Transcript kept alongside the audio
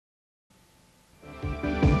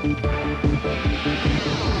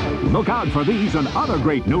Look out for these and other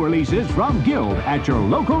great new releases from Guild at your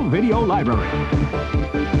local video library. I'm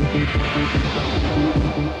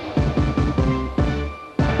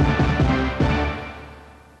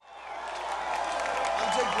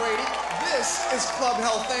Dick Brady. This is Club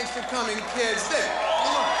Hell. Thanks for coming, kids.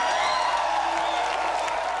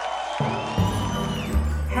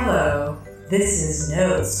 Hello, this is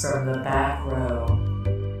Notes from the Back Row,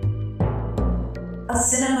 a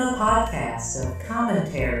cinema podcast of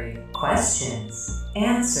commentary, questions,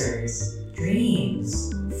 answers,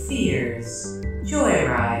 dreams, fears,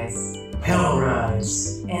 joyrides, hell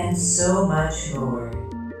rides, and so much more.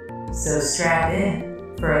 So strap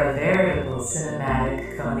in for a veritable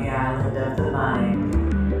cinematic Coney Island of the mind.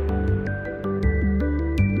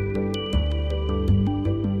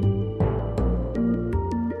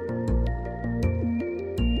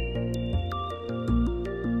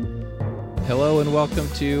 Hello and welcome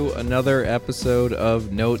to another episode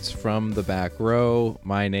of Notes from the Back Row.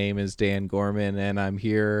 My name is Dan Gorman and I'm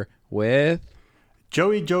here with...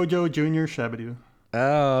 Joey Jojo Jr. Shabadoo.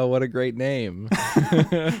 Oh, what a great name.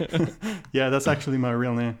 Yeah, that's actually my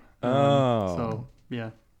real name. So, yeah.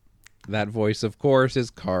 That voice, of course,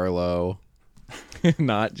 is Carlo,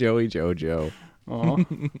 not Joey Jojo. Oh,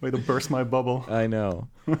 way to burst my bubble. I know.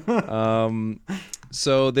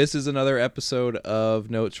 So this is another episode of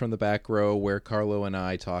Notes from the Back Row where Carlo and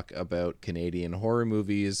I talk about Canadian horror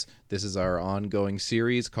movies. This is our ongoing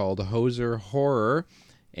series called Hoser Horror.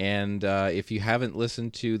 And if you haven't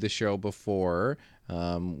listened to the show before,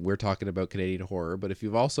 we're talking about Canadian horror. But if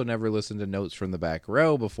you've also never listened to Notes from the Back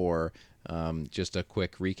Row before, just a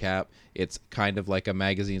quick recap. It's kind of like a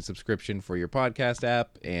magazine subscription for your podcast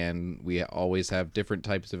app, and we always have different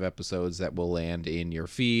types of episodes that will land in your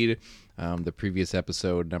feed. The previous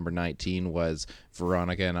episode, number 19, was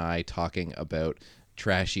Veronica and I talking about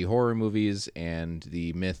trashy horror movies and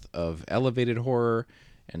the myth of elevated horror.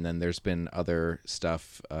 And then there's been other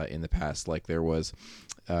stuff in the past, like there was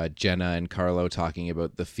Jenna and Carlo talking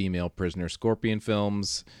about the female prisoner Scorpion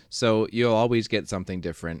films. So you'll always get something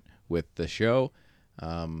different with the show,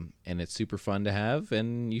 and it's super fun to have,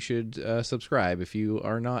 and you should subscribe if you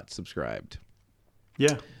are not subscribed.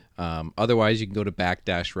 Yeah. Otherwise, you can go to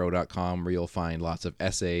back-row.com where you'll find lots of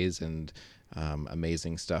essays and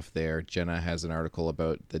amazing stuff there. Jenna has an article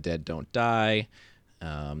about The Dead Don't Die,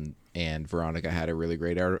 and Veronica had a really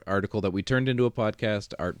great article that we turned into a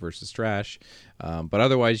podcast, Art versus Trash. But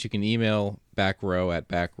otherwise, you can email backrow at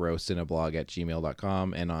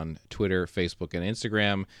backrowcineblog@gmail.com, and on Twitter, Facebook, and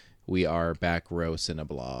Instagram, we are Backrow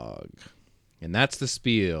Cineblog. And that's the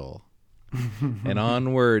spiel. And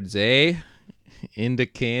onwards, eh? Into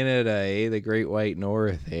Canada, eh? The Great White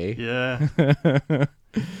North, eh? Yeah.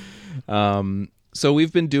 So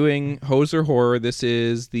we've been doing Hoser Horror. This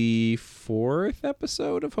is the 4th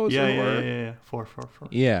episode of Hoser Horror. Yeah. Four.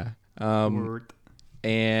 Yeah. Word.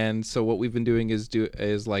 And so what we've been doing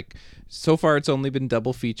is like, so far it's only been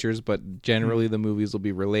double features, but generally the movies will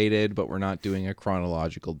be related, but we're not doing a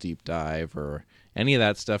chronological deep dive or any of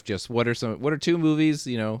that stuff. Just what are two movies,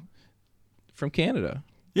 from Canada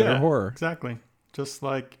that are horror? Exactly. Just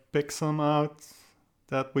like pick some out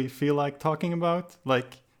that we feel like talking about.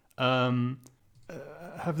 Like,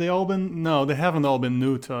 have they all been? No, they haven't all been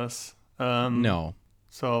new to us. No.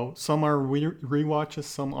 So some are rewatches,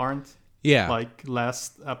 some aren't. Yeah. Like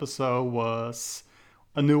last episode was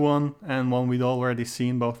a new one and one we'd already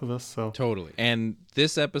seen, both of us. So Totally. And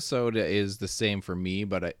this episode is the same for me,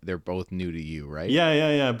 but they're both new to you, right?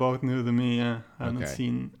 Yeah. Both new to me. Yeah, I haven't Okay.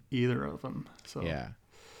 seen either of them. So Yeah.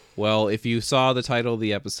 Well, if you saw the title of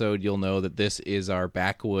the episode, you'll know that this is our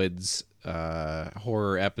backwoods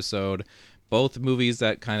horror episode. Both movies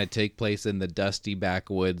that kind of take place in the dusty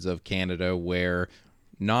backwoods of Canada, where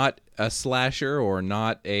not a slasher or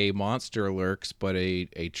not a monster lurks, but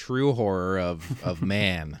a true horror of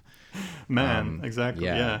man. Man, exactly.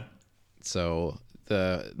 Yeah. So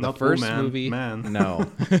the Not first woman, movie, man. no.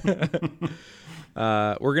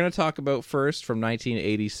 We're gonna talk about first from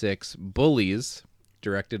 1986, Bullies,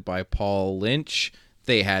 directed by Paul Lynch.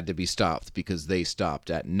 They had to be stopped because they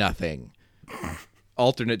stopped at nothing.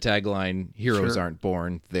 Alternate tagline: Heroes Sure. aren't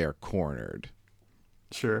born; they're cornered.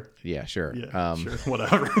 Sure. Yeah, sure. Yeah. Sure.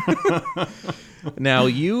 Whatever. Now,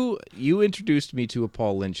 you introduced me to a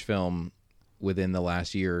Paul Lynch film within the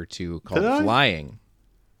last year or two called Did I? Flying.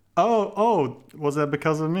 Oh, was that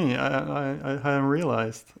because of me? I hadn't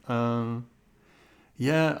realized.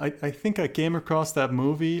 Yeah, I think I came across that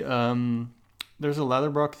movie. There's a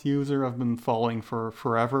Letterboxd user I've been following for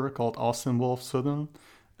forever called Austin Wolf Sutton,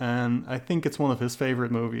 and I think it's one of his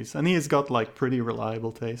favorite movies. And he has got like pretty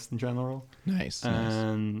reliable taste in general. Nice.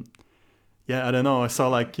 And yeah, I don't know. I saw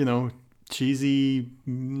like, cheesy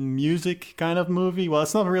music kind of movie. Well,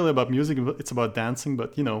 it's not really about music, it's about dancing,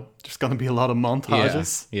 but there's gonna be a lot of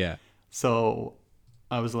montages. Yeah. So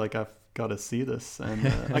I was like, I've got to see this. And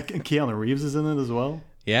Keanu Reeves is in it as well.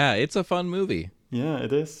 Yeah, it's a fun movie. Yeah,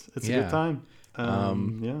 it is. It's a good time.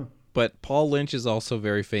 Yeah. But Paul Lynch is also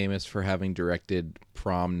very famous for having directed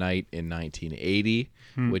Prom Night in 1980,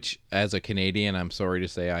 which, as a Canadian, I'm sorry to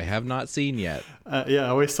say, I have not seen yet. Yeah,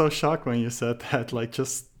 I was so shocked when you said that, like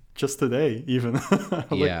just today, even.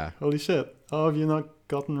 Yeah. Holy shit. How have you not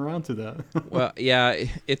gotten around to that? Well, yeah,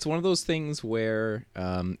 it's one of those things where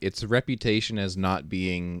its reputation as not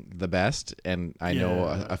being the best, and I know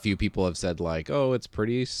a few people have said like, "Oh, it's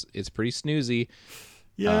pretty snoozy."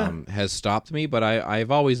 Yeah, has stopped me, but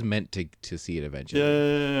I've always meant to see it eventually.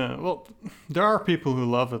 Yeah. Well, there are people who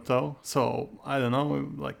love it though, so I don't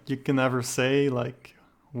know. Like, you can never say like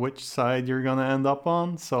which side you're gonna end up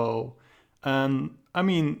on. So, and I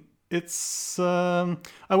mean, it's I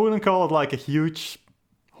wouldn't call it like a huge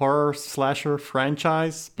horror slasher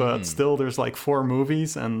franchise, but still, there's like 4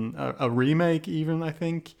 movies and a remake even, I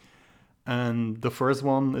think. And the first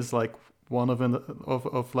one is like one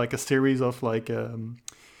of like a series of like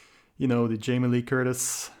the Jamie Lee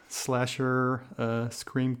Curtis slasher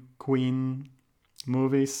Scream Queen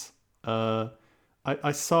movies.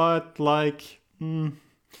 I saw it like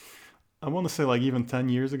I want to say like even 10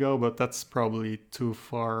 years ago, but that's probably too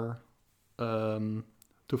far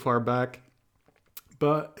back.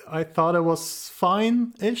 But I thought it was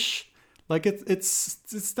fine-ish. Like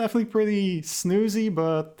it's definitely pretty snoozy,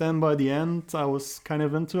 but then by the end I was kind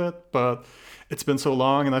of into it. But it's been so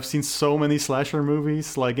long, and I've seen so many slasher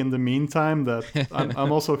movies like in the meantime that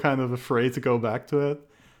I'm also kind of afraid to go back to it.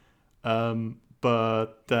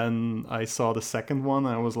 But then I saw the second one,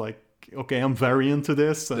 and I was like, okay, I'm very into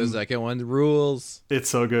this. And the second one rules. It's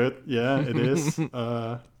so good. Yeah, it is.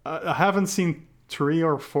 I haven't seen 3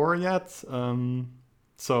 or 4 yet.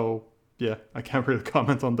 So yeah, I can't really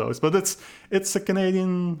comment on those. But it's a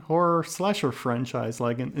Canadian horror slasher franchise.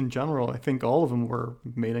 Like in general, I think all of them were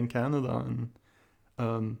made in Canada.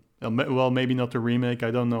 And well, maybe not the remake.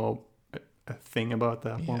 I don't know a thing about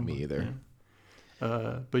that one. Me either.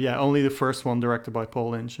 Yeah. But yeah, only the first one, directed by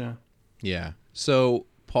Paul Lynch. Yeah. Yeah. So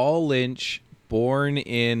Paul Lynch, born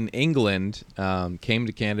in England, came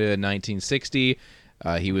to Canada in 1960.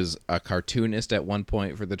 He was a cartoonist at one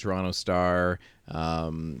point for the Toronto Star.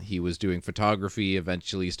 He was doing photography,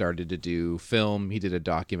 eventually started to do film. He did a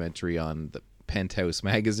documentary on the Penthouse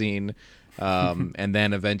magazine, and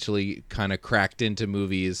then eventually kind of cracked into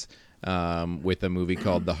movies with a movie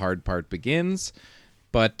called The Hard Part Begins.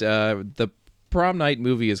 But the Prom Night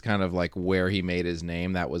movie is kind of like where he made his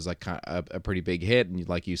name. That was like a pretty big hit. And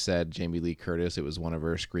like you said, Jamie Lee Curtis, it was one of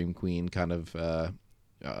her Scream Queen kind of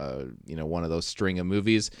one of those string of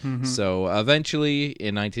movies. So eventually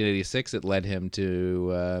in 1986 it led him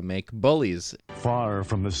to make Bullies. Far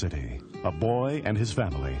from the city, a boy and his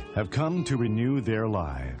family have come to renew their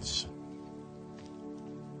lives.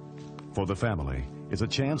 For the family, it's a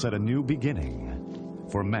chance at a new beginning.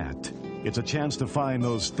 For Matt, it's a chance to find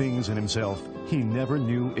those things in himself he never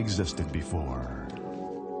knew existed before.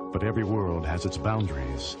 But every world has its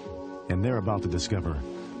boundaries, and they're about to discover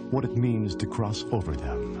what it means to cross over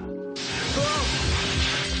them.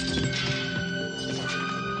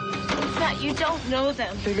 Matt, you don't know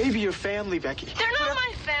them. They may be your family, Becky. They're not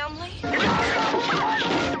my family. You're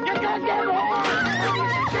gonna get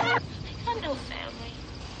I got no family.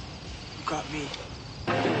 You got me.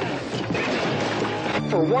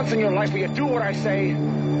 For once in your life, will you do what I say?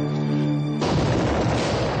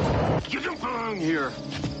 You don't belong here.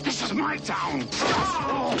 This is my town.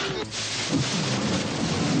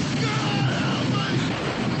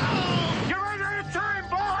 You're right out of time,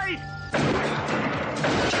 boy!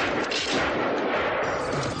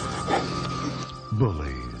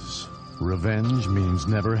 Bullies. Revenge means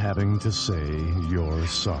never having to say you're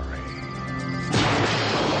sorry.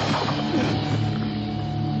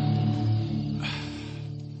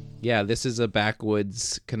 Yeah, this is a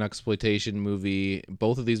backwoods Canucksploitation movie.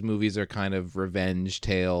 Both of these movies are kind of revenge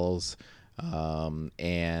tales.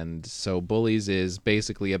 And so Bullies is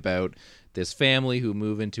basically about this family who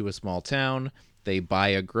move into a small town. They buy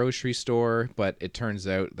a grocery store, but it turns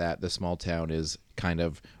out that the small town is kind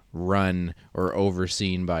of run or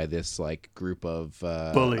overseen by this like group of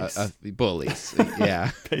bullies.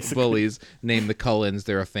 Yeah, bullies named the Cullens.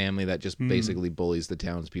 They're a family that just basically bullies the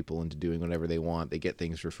townspeople into doing whatever they want. They get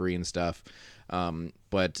things for free and stuff.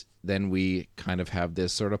 But then we kind of have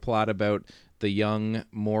this sort of plot about the young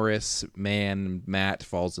Morris man Matt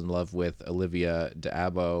falls in love with Olivia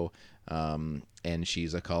d'Abo, and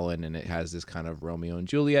she's a Cullen, and it has this kind of Romeo and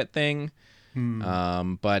Juliet thing.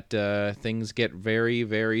 But things get very,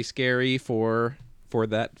 very scary for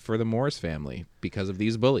the Morris family because of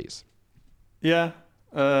these bullies. Yeah.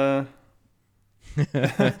 I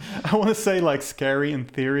want to say like scary in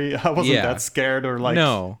theory. I wasn't that scared, or like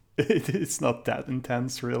no. It's not that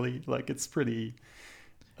intense really. Like it's pretty.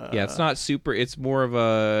 It's not super. It's more of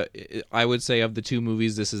a. I would say of the two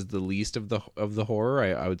movies, this is the least of the horror.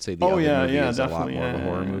 I would say the other movie is a lot more of a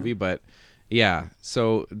horror movie, but yeah.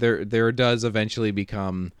 So there does eventually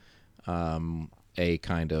become a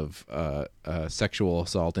kind of sexual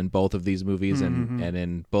assault in both of these movies, and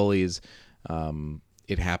in Bullies,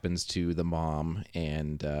 it happens to the mom,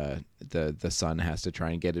 and the son has to try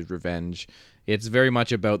and get his revenge. It's very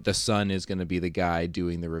much about the son is going to be the guy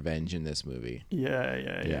doing the revenge in this movie.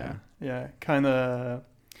 Yeah. Kind of,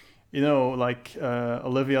 like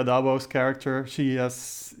Olivia d'Abo's character. She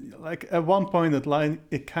has like at one point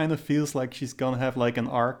it kind of feels like she's gonna have like an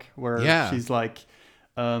arc where she's like,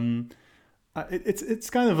 it's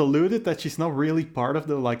kind of alluded that she's not really part of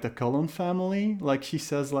the Cullen family. Like she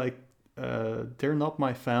says like, they're not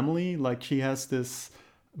my family. Like she has this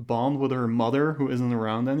bond with her mother who isn't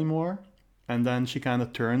around anymore. And then she kind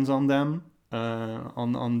of turns on them,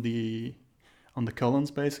 on the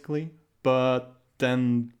Cullens basically. But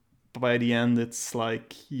then by the end, it's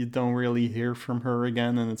like you don't really hear from her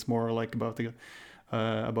again, and it's more like about the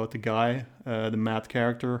guy, the Matt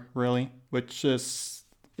character, really, which is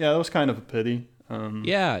that was kind of a pity.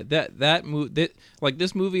 This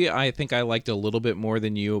movie, I think I liked a little bit more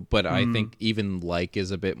than you, but I think even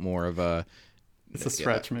is a bit more of a. It's a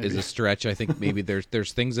stretch, maybe. Is a stretch. I think maybe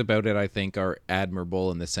there's things about it I think are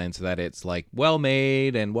admirable in the sense that it's like well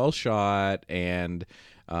made and well shot, and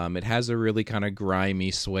it has a really kind of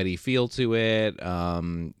grimy, sweaty feel to it.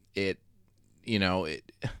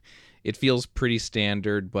 It feels pretty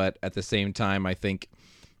standard, but at the same time, I think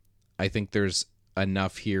there's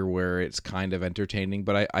enough here where it's kind of entertaining.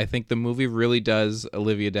 But I think the movie really does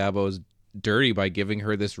Olivia d'Abo's dirty by giving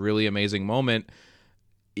her this really amazing moment.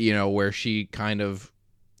 Where she kind of,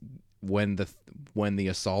 when the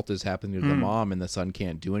assault is happening to the mom and the son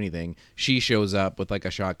can't do anything, she shows up with like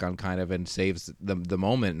a shotgun kind of and saves the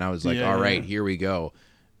moment. And I was like, all right, here we go.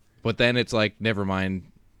 But then it's like, never mind.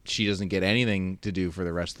 She doesn't get anything to do for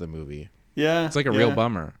the rest of the movie. Yeah. It's like a real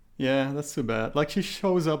bummer. Yeah, that's too bad. Like she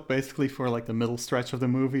shows up basically for like the middle stretch of the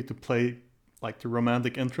movie to play like the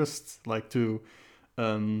romantic interests, like to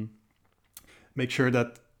make sure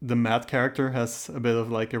that the Matt character has a bit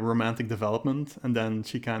of like a romantic development, and then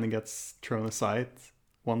she kind of gets thrown aside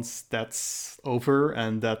once that's over,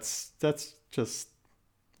 and that's just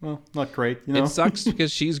not great, It sucks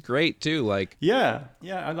because she's great too. Like yeah,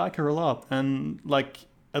 I like her a lot, and like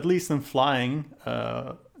at least in Flying,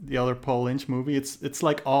 the other Paul Lynch movie, it's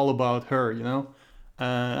like all about her,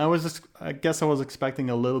 I guess I was expecting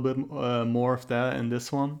a little bit more of that in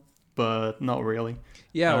this one, but not really.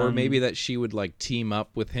 Yeah, or maybe that she would like team up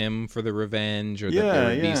with him for the revenge, or that there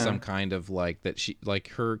would be some kind of like that she like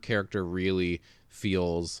her character really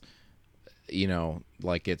feels,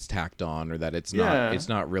 like it's tacked on, or that it's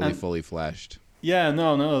not really fully fleshed. Yeah,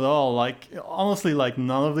 no, not at all. Like honestly, like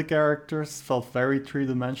none of the characters felt very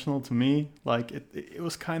three-dimensional to me. Like it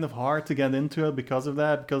was kind of hard to get into it because of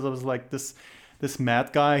that. Because I was like this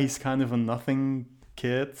Matt guy, he's kind of a nothing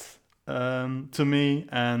kid. To me,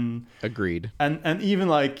 and agreed, and even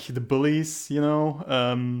like the bullies,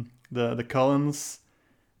 the Cullens,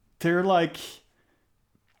 they're like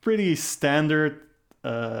pretty standard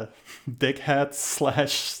dickheads /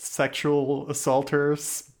 sexual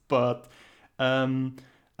assaulters, but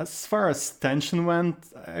as far as tension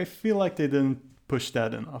went, I feel like they didn't push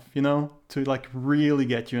that enough, to like really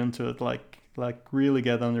get you into it, like really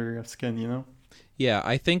get under your skin, Yeah,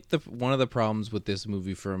 I think one of the problems with this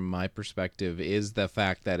movie from my perspective is the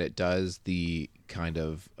fact that it does the kind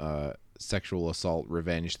of sexual assault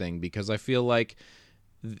revenge thing, because I feel like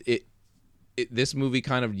this movie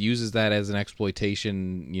kind of uses that as an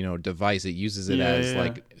exploitation, device. It uses it as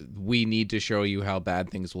like, we need to show you how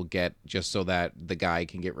bad things will get just so that the guy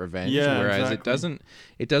can get revenge. Whereas it doesn't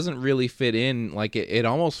really fit in. Like it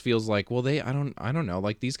almost feels like, well, I don't know.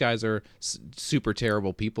 Like these guys are super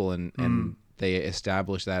terrible people, and they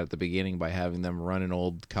established that at the beginning by having them run an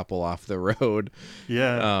old couple off the road.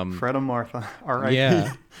 Yeah, Fred and Martha. R.I.P.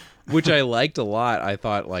 Yeah, which I liked a lot. I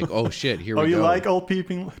thought like, oh shit, here we go. Oh, you like old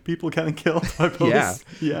people getting killed by police?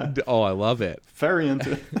 Yeah. Oh, I love it. Very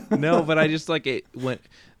into it. No, but I just like it when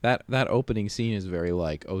that opening scene is very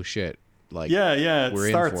like, oh shit, like yeah, we're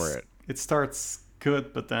starts, in for it. it starts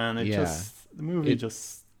good, but then the movie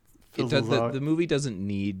just fizzles out. The movie doesn't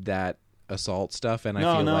need that assault stuff, and I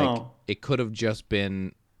feel like it could have just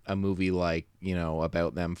been a movie like, you know,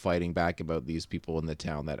 about them fighting back about these people in the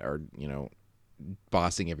town that are, you know,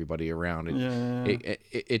 bossing everybody around.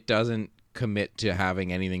 It doesn't commit to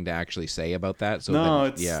having anything to actually say about that.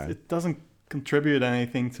 So it doesn't contribute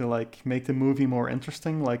anything to like make the movie more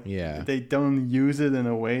interesting. Like they don't use it in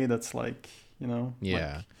a way that's like, you know.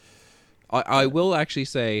 Yeah. I will actually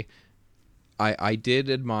say I did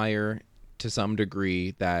admire to some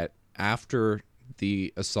degree that after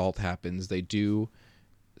the assault happens, they do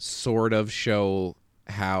sort of show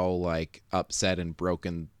how like upset and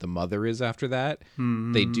broken the mother is after that.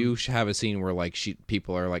 They do have a scene where like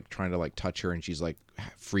people are like trying to like touch her and she's like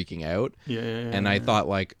freaking out. And I thought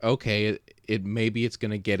like, okay, it maybe it's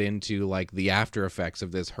gonna get into like the after effects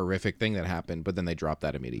of this horrific thing that happened, but then they drop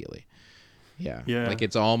that immediately. Like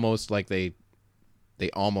it's almost like they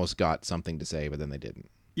almost got something to say, but then they didn't.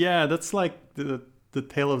 That's like the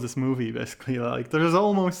tale of this movie, basically. Like there's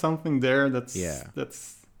almost something there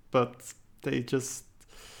that's but they just,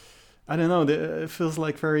 I don't know, it feels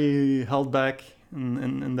like very held back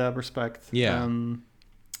in that respect. Like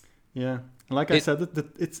I said,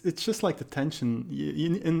 it's just like the tension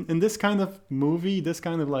in this kind of movie, this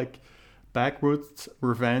kind of like backwoods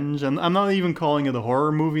revenge, and I'm not even calling it a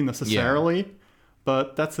horror movie necessarily,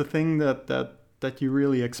 but that's the thing that you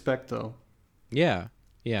really expect, though.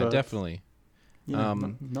 Definitely.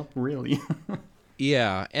 Not really.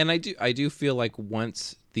 And I do feel like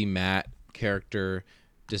once the Matt character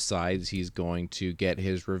decides he's going to get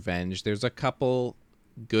his revenge, there's a couple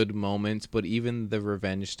good moments, but even the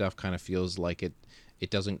revenge stuff kind of feels like it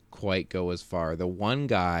doesn't quite go as far. The one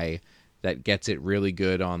guy that gets it really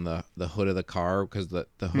good on the hood of the car, because the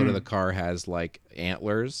hood of the car has like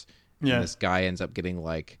antlers, and this guy ends up getting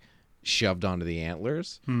like shoved onto the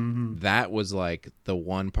antlers. That was like the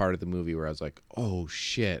one part of the movie where I was like, oh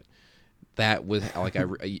shit, that was like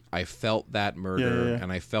I felt that murder, and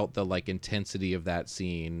I felt the like intensity of that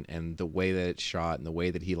scene and the way that it's shot and the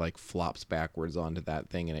way that he like flops backwards onto that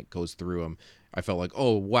thing and it goes through him. I felt like,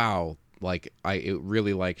 oh wow, like it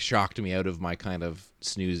really like shocked me out of my kind of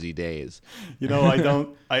snoozy days. You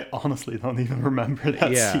know, I honestly don't even remember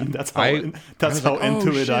that scene. That's how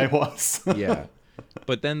into it I was.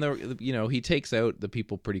 But then he takes out the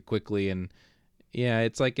people pretty quickly, and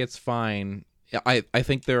it's like it's fine. I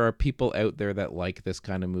think there are people out there that like this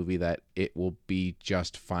kind of movie that it will be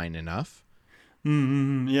just fine enough.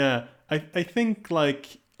 I think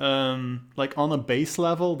like on a base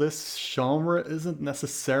level, this genre isn't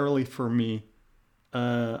necessarily for me.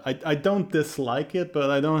 I don't dislike it, but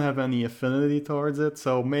I don't have any affinity towards it.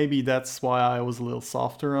 So maybe that's why I was a little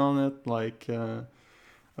softer on it, like,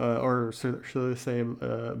 or should I say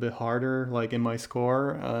a bit harder, like in my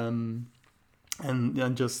score. And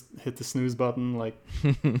then just hit the snooze button like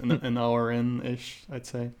an hour in-ish, I'd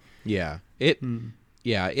say. It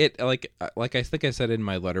like I think I said in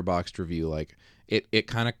my Letterboxd review, like it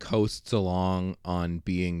kind of coasts along on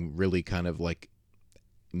being really kind of like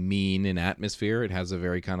mean in atmosphere. It has a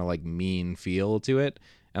very kind of like mean feel to it,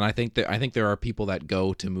 and I think there are people that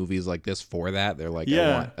go to movies like this for that. They're like,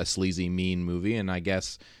 I want a sleazy, mean movie, and I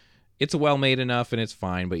guess it's well made enough and it's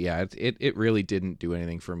fine. But it really didn't do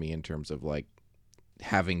anything for me in terms of like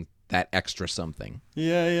having that extra something.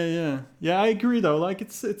 I agree though. Like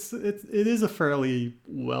it is a fairly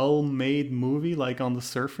well made movie, like on the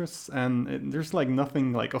surface, and there's like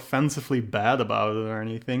nothing like offensively bad about it or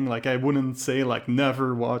anything. Like I wouldn't say like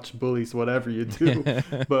never watch Bullies, whatever you do.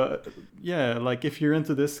 But like if you're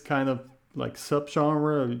into this kind of like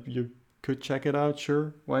subgenre, you could check it out,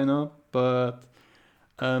 sure, why not? But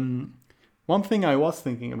one thing I was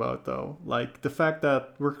thinking about, though, like the fact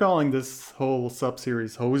that we're calling this whole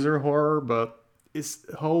sub-series Hoser horror, but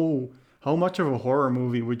how much of a horror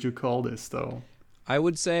movie would you call this, though? I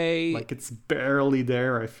would say like it's barely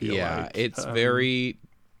there. I feel like it's very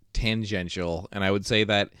tangential, and I would say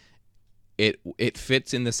that it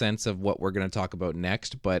fits in the sense of what we're going to talk about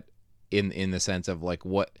next, but in the sense of like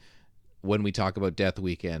when we talk about Death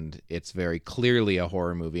Weekend, it's very clearly a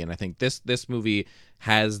horror movie, and I think this movie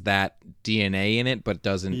has that DNA in it, but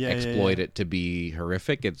doesn't exploit it to be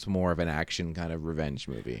horrific. It's more of an action kind of revenge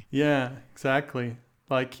movie. Yeah, exactly.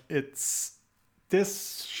 Like it's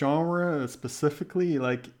this genre specifically,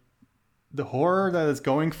 like the horror that it's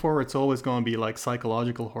going for, it's always going to be like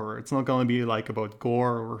psychological horror. It's not going to be like about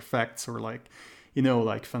gore or effects or like, you know,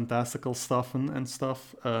 like fantastical stuff and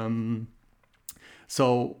stuff.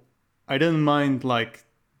 So I didn't mind like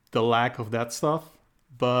the lack of that stuff,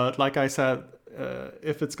 But like I said,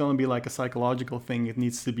 if it's gonna be like a psychological thing, it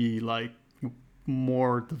needs to be like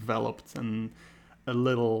more developed and a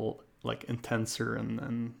little like intenser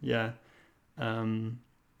and yeah.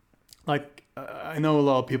 Like I know a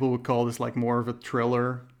lot of people would call this like more of a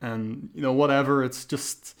thriller, and you know, whatever. It's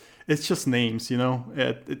just names, you know.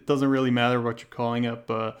 It doesn't really matter what you're calling it.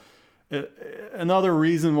 But another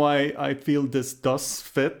reason why I feel this does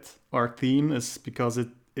fit our theme is because it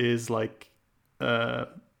is like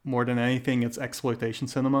more than anything, it's exploitation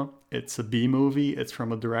cinema. It's a B movie. It's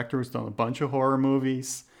from a director who's done a bunch of horror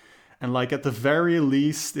movies. And like at the very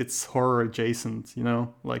least, it's horror adjacent, you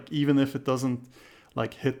know? Like even if it doesn't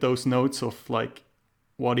like hit those notes of like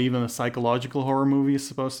what even a psychological horror movie is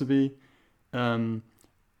supposed to be,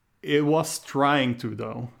 it was trying to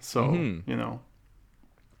though. So, you know.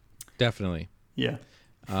 Definitely. Yeah.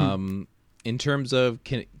 In terms of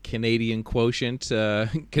Canadian quotient,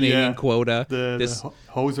 Canadian quota, the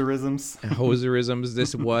hoserisms. Hoserisms.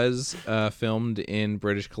 This was filmed in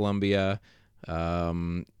British Columbia.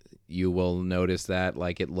 You will notice that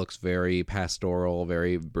like it looks very pastoral,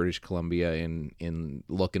 very British Columbia in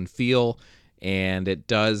look and feel, and it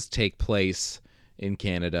does take place in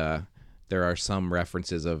Canada. There are some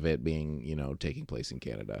references of it being, you know, taking place in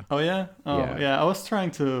Canada. Oh yeah? Oh Yeah. yeah. I was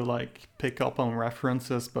trying to like pick up on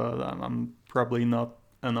references, but I'm probably not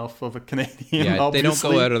enough of a Canadian. Yeah, obviously. they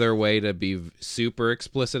don't go out of their way to be super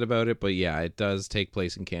explicit about it, but yeah, it does take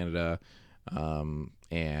place in Canada.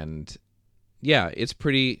 And yeah, it's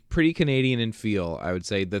pretty Canadian in feel, I would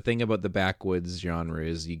say. The thing about the backwoods genre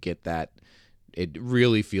is you get that it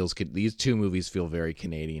really feels, these two movies feel very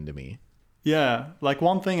Canadian to me. Yeah, like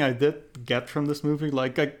one thing I did get from this movie,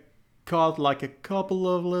 like I caught like a couple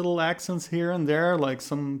of little accents here and there, like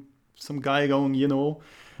some guy going, you know,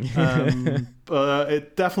 but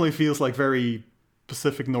it definitely feels like very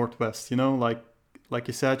Pacific Northwest, you know, like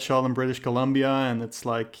you said, shot in British Columbia, and it's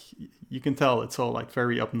like you can tell it's all like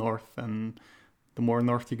very up north, and the more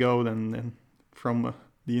north you go, then from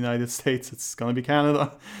the United States, it's gonna be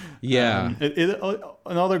Canada. Yeah.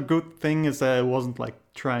 Another good thing is that it wasn't like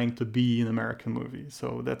trying to be an American movie,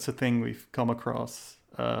 so that's a thing we've come across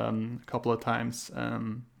a couple of times.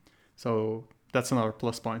 So that's another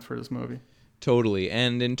plus point for this movie. Totally.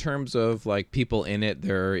 And in terms of like people in it,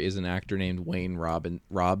 there is an actor named Wayne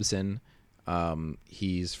Robson.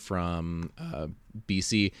 He's from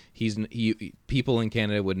BC. People in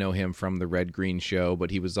Canada would know him from the Red Green Show,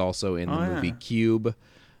 but he was also in the movie Cube.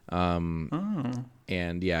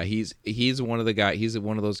 And yeah, he's one of the guys. He's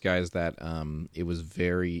one of those guys that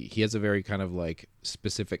he has a very kind of like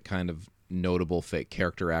specific kind of notable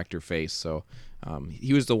character actor face. So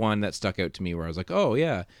he was the one that stuck out to me where I was like, oh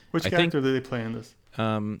yeah. Which character did they play in this?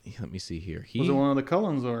 Let me see here. Was it one of the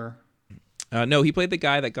Cullens or? No, he played the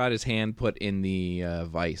guy that got his hand put in the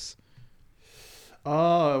vice.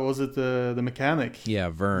 Oh, was it the mechanic? Yeah,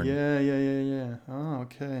 Vern. Yeah. Oh,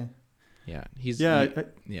 okay. Yeah,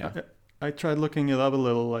 I tried looking it up a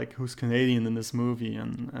little, like who's Canadian in this movie,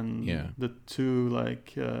 and the two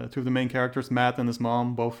of the main characters, Matt and his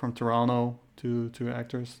mom, both from Toronto, two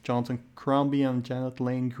actors, Jonathan Crombie and Janet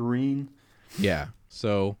Lane Green. Yeah,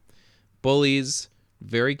 so Bullies,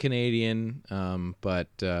 very Canadian, but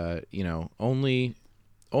you know, only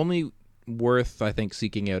worth, I think,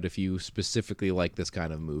 seeking out if you specifically like this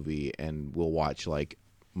kind of movie and will watch like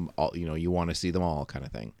all, you know, you want to see them all kind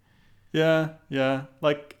of thing. Yeah.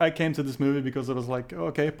 Like I came to this movie because it was like,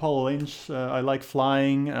 okay, Paul Lynch. I like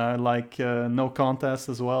Flying. I like No Contest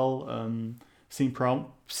as well. Seen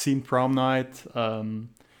Prom Night.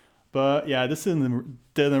 But yeah, this didn't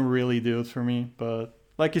really do it for me. But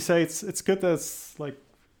like you say, it's good that it's like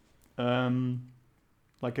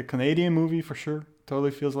a Canadian movie for sure.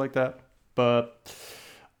 Totally feels like that. But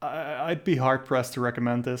I'd be hard pressed to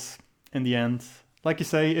recommend this in the end. Like you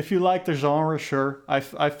say, if you like the genre, sure.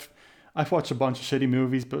 I've watched a bunch of shitty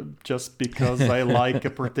movies, but just because I like a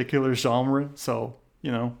particular genre. So,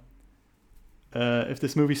 you know, if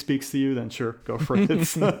this movie speaks to you, then sure, go for it.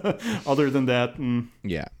 Other than that,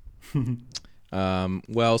 yeah.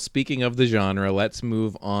 Well, speaking of the genre, let's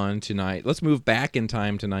move on tonight. Let's move back in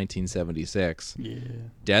time to 1976. Yeah.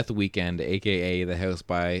 Death Weekend, a.k.a. The House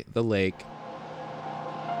by the Lake.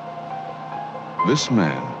 This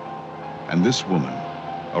man and this woman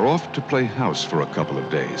are off to play house for a couple of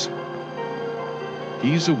days.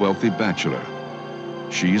 He's a wealthy bachelor.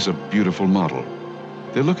 She's a beautiful model.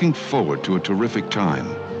 They're looking forward to a terrific time.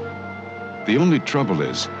 The only trouble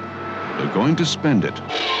is, they're going to spend it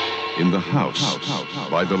in the house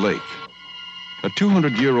by the lake. A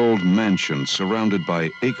 200-year-old mansion surrounded by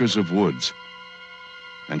acres of woods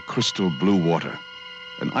and crystal blue water.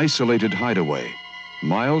 An isolated hideaway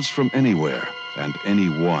miles from anywhere and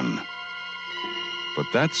anyone. But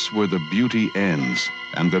that's where the beauty ends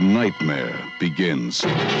and the nightmare begins. The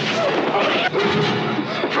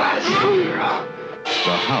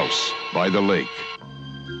House by the Lake.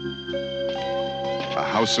 A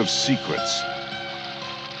house of secrets.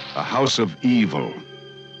 A house of evil.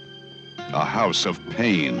 A house of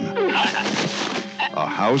pain. A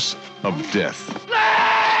house of death.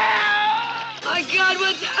 My God,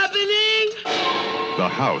 what's happening? The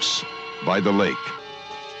House by the Lake.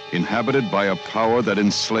 Inhabited by a power that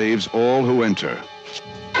enslaves all who enter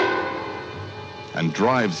and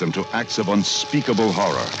drives them to acts of unspeakable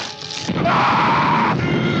horror.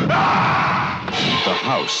 The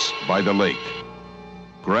House by the Lake.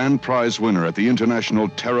 Grand prize winner at the International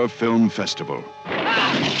Terror Film Festival.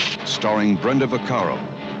 Starring Brenda Vaccaro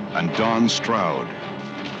and Don Stroud.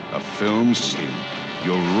 A film scene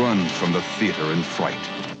you'll run from the theater in fright.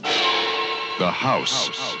 The House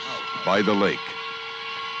by the Lake.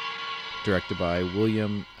 Directed by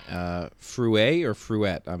William Fruet or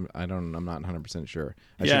Fruet. I'm not 100% sure.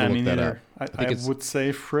 I should look that up. I would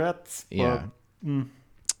say Fret. Yeah.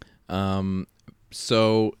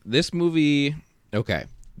 So this movie, okay.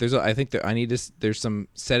 There's some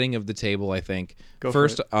setting of the table. I think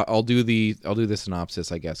first I'll do the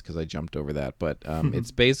synopsis, I guess, because I jumped over that. But it's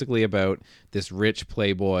basically about this rich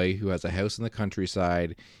playboy who has a house in the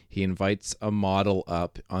countryside. He invites a model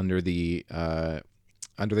up under the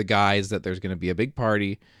guise that there's going to be a big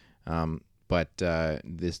party. But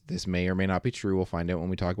this may or may not be true. We'll find out when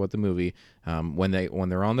we talk about the movie. When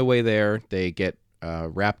they're on the way there, they get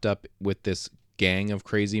wrapped up with this gang of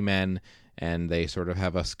crazy men. And they sort of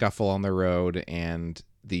have a scuffle on the road, and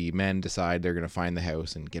the men decide they're going to find the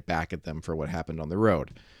house and get back at them for what happened on the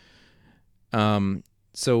road.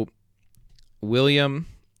 So William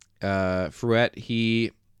Fruet, he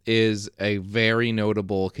is a very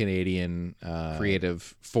notable Canadian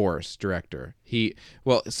creative force director. He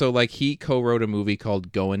co-wrote a movie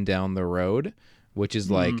called Going Down the Road, which is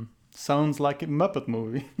like... Sounds like a Muppet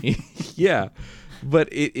movie. Yeah. But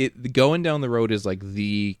it Going Down the Road is like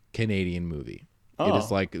the Canadian movie. It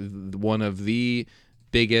is like one of the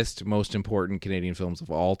biggest, most important Canadian films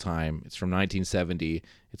of all time. It's from 1970.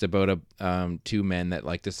 It's about two men that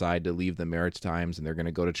like decide to leave the Maritimes, and they're going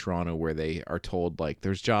to go to Toronto, where they are told like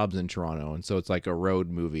there's jobs in Toronto, and so it's like a road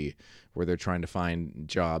movie where they're trying to find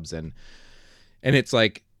jobs, and it's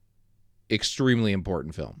like extremely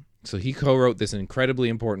important film. So he co-wrote this incredibly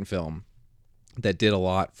important film that did a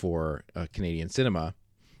lot for Canadian cinema.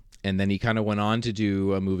 And then he kind of went on to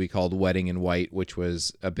do a movie called Wedding in White, which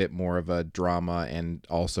was a bit more of a drama and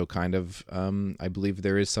also kind of, I believe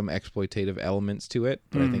there is some exploitative elements to it,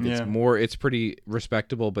 but I think it's pretty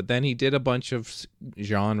respectable. But then he did a bunch of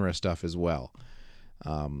genre stuff as well.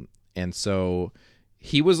 And so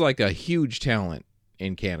he was like a huge talent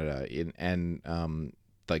in Canada. And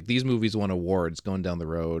like these movies won awards. Going Down the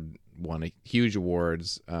Road won huge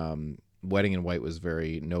awards. Wedding in White was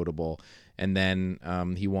very notable. And then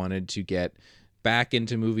he wanted to get back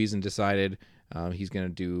into movies and decided he's going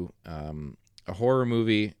to do a horror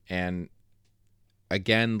movie. And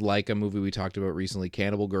again, like a movie we talked about recently,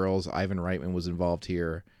 Cannibal Girls, Ivan Reitman was involved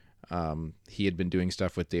here. He had been doing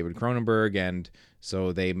stuff with David Cronenberg, and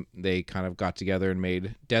so they kind of got together and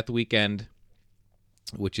made Death Weekend,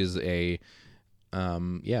 which is a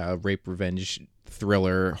rape revenge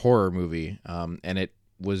thriller horror movie. And it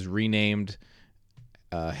was renamed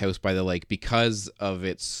House by the Lake because of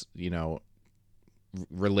its,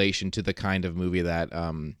 relation to the kind of movie that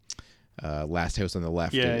Last House on the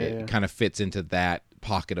Left. It kind of fits into that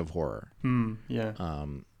pocket of horror.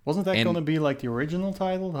 Wasn't that going to be like the original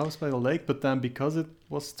title, House by the Lake, but then because it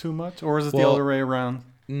was too much? Or is it the other way around?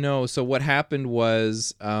 No, so what happened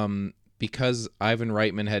was... because Ivan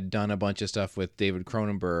Reitman had done a bunch of stuff with David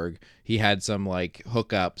Cronenberg, he had some like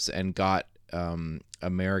hookups and got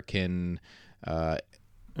American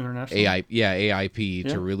International AIP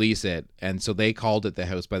to release it, and so they called it The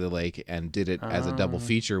House by the Lake and did it as a double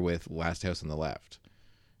feature with Last House on the Left.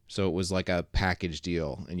 So it was like a package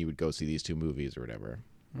deal, and you would go see these two movies or whatever.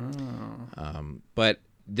 But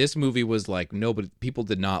this movie was like people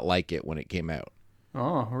did not like it when it came out.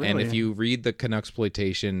 Oh, really? And if you read the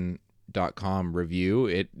Canucksploitation.com review,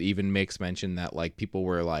 it even makes mention that like people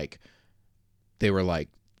were like, they were like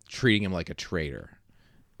treating him like a traitor.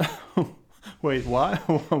 Wait, why?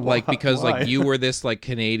 Like because like you were this like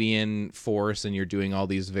Canadian force and you're doing all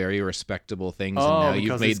these very respectable things, and now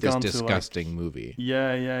you've made this disgusting movie.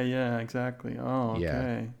 Yeah, exactly. Oh, okay.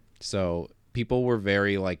 Yeah. So people were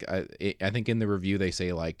very like, I think in the review they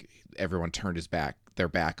say like everyone turned their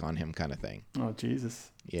back on him kind of thing. Oh,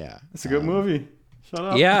 Jesus. Yeah. It's a good movie. Shut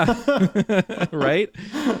up. Yeah. Right?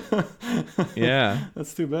 Yeah.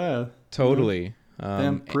 That's too bad. Totally.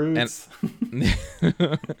 Damn prudes.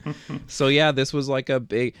 So yeah, this was like a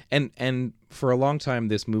big and for a long time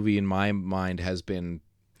this movie in my mind has been,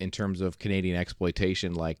 in terms of Canadian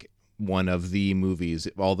exploitation, like one of the movies.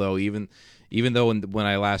 Although even though when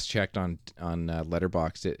I last checked on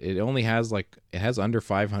Letterboxd, it only has under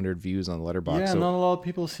 500 views on Letterboxd. Yeah, so not a lot of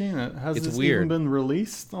people seen it. Has it's this weird. even been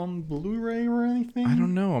released on Blu-ray or anything? I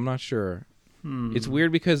don't know. I'm not sure. It's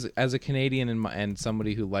weird because as a Canadian and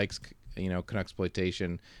somebody who likes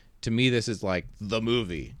Canucksploitation, to me this is like the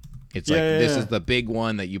movie. It's this is the big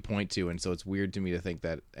one that you point to, and so it's weird to me to think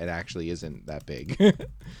that it actually isn't that big.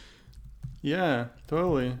 Yeah,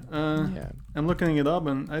 totally. I'm looking it up,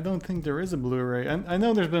 and I don't think there is a Blu-ray. I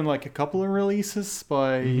know there's been like a couple of releases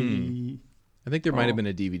by. I think there might have been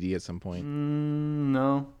a DVD at some point.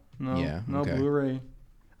 No, Yeah, no okay. Blu-ray.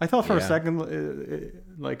 I thought for a second,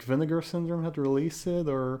 like Vinegar Syndrome had released it,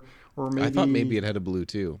 or maybe. I thought maybe it had a Blue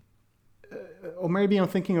too. Or maybe I'm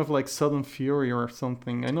thinking of like Sudden Fury or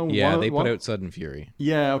something. I know. Yeah, they put out Sudden Fury.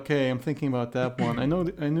 Yeah, okay, I'm thinking about that one. I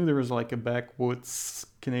knew there was like a backwoods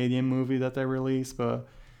Canadian movie that they released, but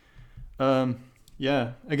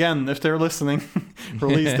yeah. Again, if they're listening,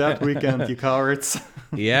 release that weekend, you cowards.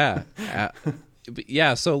 Yeah.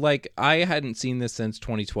 Yeah, so like I hadn't seen this since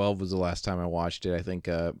 2012 was the last time I watched it. I think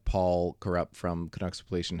Paul Corrupt from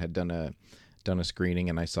Canucksploitation had done a screening,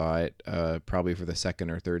 and I saw it probably for the second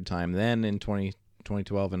or third time then in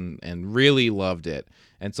 2012 and really loved it.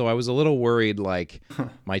 And so I was a little worried, like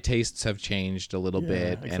my tastes have changed a little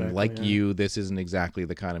bit, exactly, and like you, this isn't exactly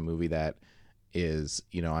the kind of movie that is,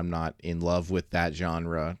 I'm not in love with that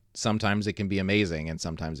genre. Sometimes it can be amazing, and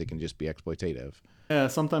sometimes it can just be exploitative. Yeah,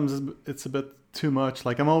 sometimes it's a bit too much.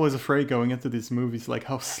 Like, I'm always afraid going into these movies, like,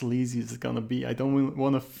 how sleazy is it gonna be? I don't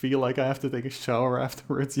want to feel like I have to take a shower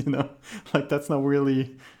afterwards, Like, that's not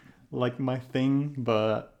really, like, my thing.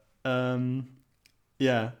 But,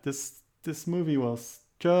 yeah, this movie was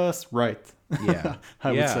just right. Yeah.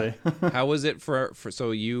 I would say. How was it for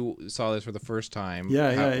so you saw this for the first time?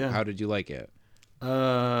 Yeah. How did you like it?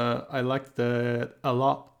 I liked it a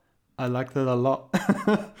lot.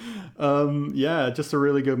 Yeah, just a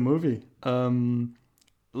really good movie.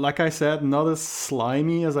 Like I said, not as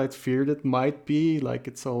slimy as I'd feared it might be. Like,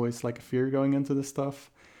 it's always like a fear going into this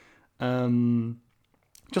stuff.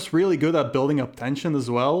 Just really good at building up tension as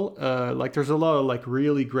well. Like, there's a lot of like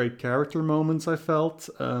really great character moments, I felt.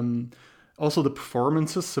 Also the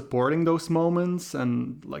performances supporting those moments,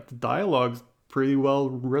 and like the dialogue's pretty well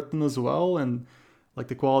written as well, and like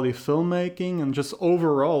the quality of filmmaking, and just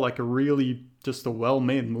overall like just a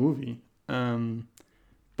well-made movie.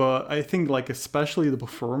 But I think like especially the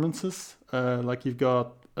performances, like you've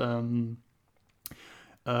got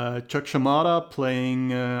Chuck Shimada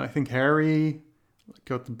playing I think Harry,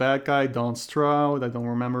 got the bad guy Don Stroud, I don't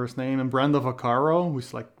remember his name, and Brenda Vaccaro,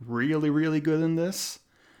 who's like really, really good in this.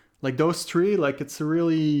 Like those three, like it's a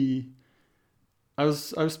really, I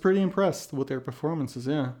was pretty impressed with their performances.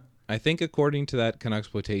 Yeah. I think according to that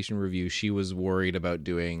Canucksploitation review, she was worried about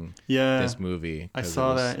doing this movie. I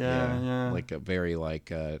saw that. Yeah. Like a very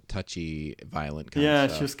touchy, violent kind of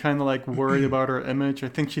stuff. Yeah, she was kind of like worried about her image. I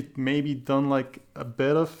think she'd maybe done like a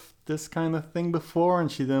bit of this kind of thing before,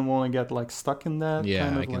 and she didn't want to get like stuck in that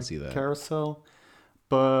kind of I can see that carousel.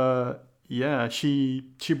 But yeah, she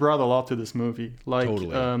brought a lot to this movie. Like,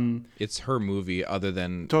 totally. It's her movie. Other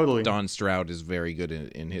than Don Stroud is very good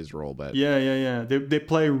in his role, but yeah. They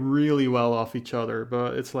play really well off each other.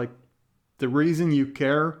 But it's like the reason you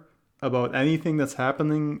care about anything that's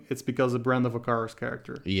happening, it's because of Brenda Vaccaro's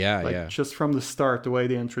character. Yeah. Just from the start, the way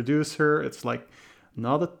they introduce her, it's like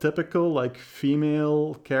not a typical like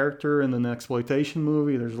female character in an exploitation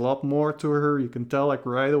movie. There's a lot more to her. You can tell like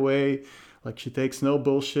right away. Like, she takes no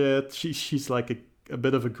bullshit. She's like a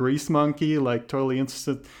bit of a grease monkey, like totally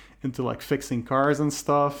interested into like fixing cars and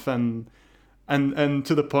stuff, and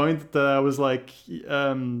to the point that I was like,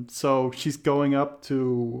 so she's going up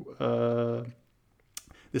to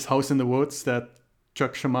this house in the woods that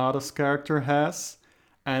Chuck Shimada's character has,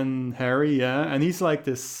 and Harry, and he's like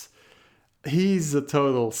this. He's a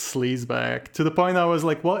total sleazebag. To the point I was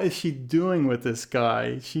like, what is she doing with this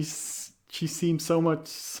guy? She seems so much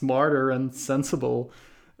smarter and sensible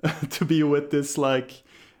to be with this like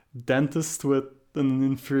dentist with an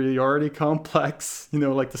inferiority complex,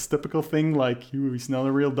 like this typical thing, like he's not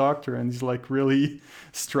a real doctor and he's like really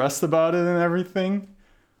stressed about it and everything.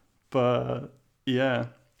 But yeah,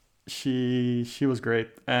 she was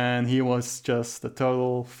great, and he was just he's a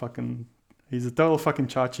total fucking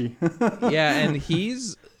chachi. Yeah, and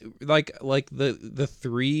he's like the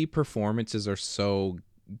three performances are so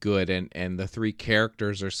good, and the three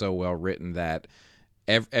characters are so well written that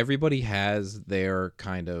everybody has their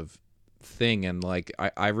kind of thing. And like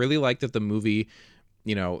I really like that the movie,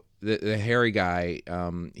 you know, the Harry guy,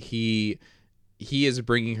 he is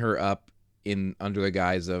bringing her up in under the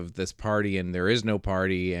guise of this party, and there is no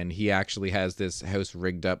party, and he actually has this house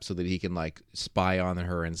rigged up so that he can like spy on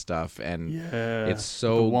her and stuff. And it's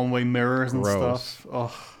so the one-way mirrors gross. And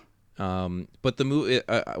stuff. Oh. But the movie,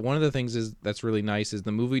 one of the things that's really nice is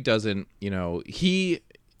the movie doesn't, you know,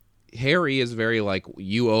 Harry is very like,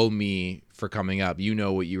 you owe me for coming up. You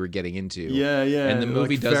know what you were getting into. Yeah. And the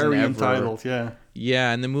movie like doesn't very ever. Entitled, yeah.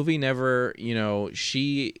 Yeah, and the movie never, you know,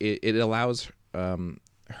 it allows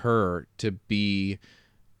her to be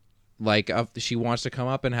like, she wants to come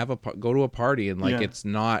up and go to a party, and like it's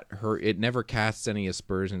not her. It never casts any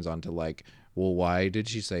aspersions onto like, well, why did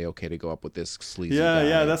she say okay to go up with this sleazy guy?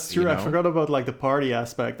 Yeah, that's true. You know? I forgot about like the party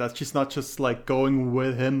aspect. That she's not just like going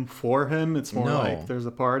with him for him. It's more like there's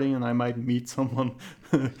a party and I might meet someone,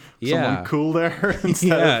 someone cool there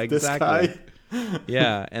instead of this guy.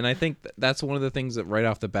 Yeah, and I think that's one of the things that right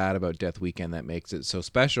off the bat about Death Weekend that makes it so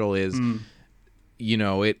special is, you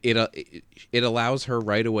know, it allows her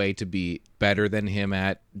right away to be better than him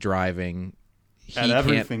at driving. At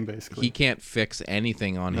everything, basically. He can't fix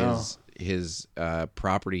anything on his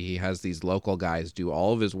property. He has these local guys do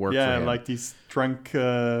all of his work for him. Like these drunk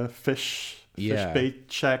fish bait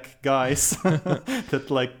shack guys that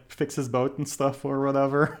like fix his boat and stuff or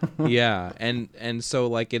whatever. Yeah, and so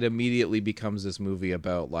like it immediately becomes this movie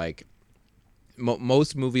about like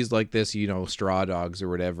most movies like this, you know, Straw Dogs or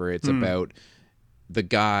whatever. It's about the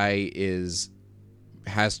guy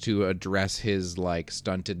has to address his like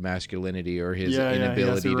stunted masculinity or his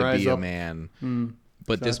inability to be a man.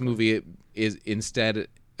 But this movie is instead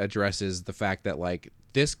addresses the fact that like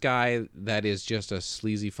this guy that is just a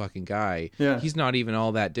sleazy fucking guy, he's not even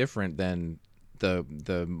all that different than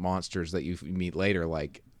the monsters that you meet later.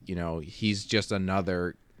 Like, you know, he's just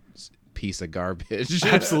another piece of garbage.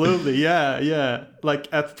 Absolutely, yeah. Like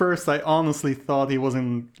at first I honestly thought he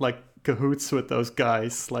wasn't like cahoots with those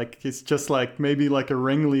guys. Like he's just like maybe like a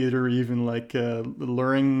ringleader, even like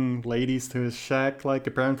luring ladies to his shack like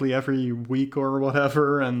apparently every week or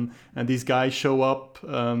whatever, and these guys show up,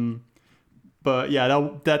 but yeah,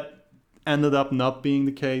 that ended up not being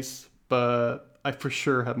the case. But I for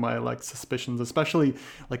sure had my like suspicions, especially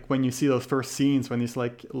like when you see those first scenes when he's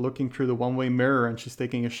like looking through the one-way mirror and she's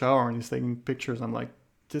taking a shower and he's taking pictures. I'm like,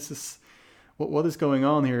 this is what is going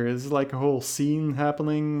on here? Is this like a whole scene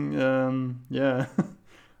happening? Yeah.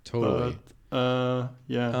 Totally. But,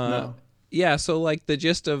 no. Yeah, so like the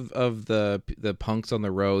gist of the punks on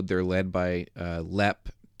the road, they're led by Lep,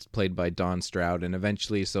 played by Don Stroud, and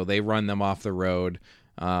eventually so they run them off the road,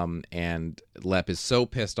 and Lep is so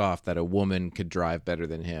pissed off that a woman could drive better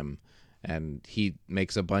than him, and he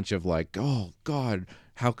makes a bunch of like, oh God,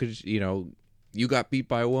 how could you got beat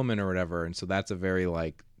by a woman or whatever, and so that's a very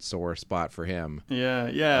like sore spot for him.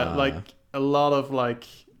 Yeah, like a lot of like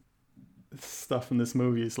stuff in this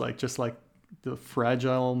movie is like just like the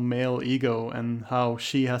fragile male ego and how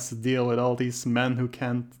she has to deal with all these men who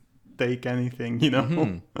can't take anything, you know.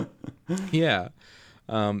 Mm-hmm. Yeah.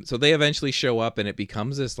 So they eventually show up and it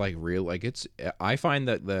becomes this like real, like I find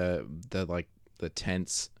that the like the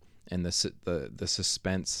tense and the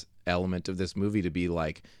suspense element of this movie to be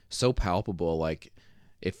like so palpable. Like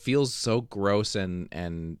it feels so gross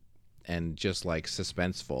and just like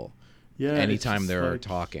suspenseful. Yeah. Anytime they're like,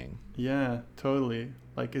 talking. Yeah, totally.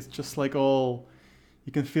 Like it's just like all,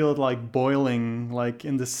 you can feel it like boiling, like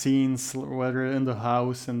in the scenes, whether in the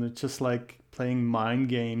house, and it's just like playing mind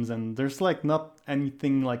games, and there's like not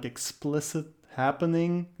anything like explicit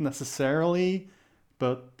happening necessarily,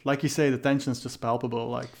 but like you say, the tension's just palpable,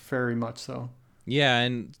 like very much so. Yeah,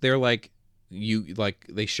 and they're like,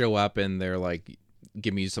 they show up and they're like,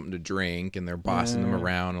 give me something to drink, and they're bossing them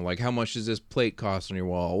around and like, how much does this plate cost on your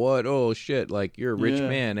wall? What? Oh shit, like you're a rich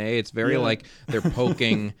man, eh? It's very like they're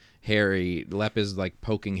poking Harry. Lep is like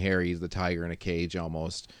poking Harry. He's the tiger in a cage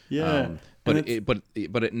almost. Yeah.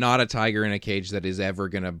 But not a tiger in a cage that is ever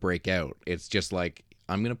gonna break out. It's just like,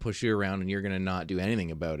 I'm gonna push you around and you're gonna not do anything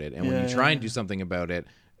about it. And when you try and do something about it,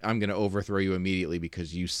 I'm gonna overthrow you immediately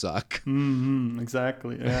because you suck. Mm-hmm,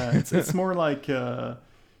 exactly. Yeah. It's more like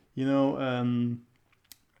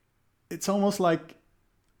it's almost like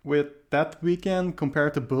with That Weekend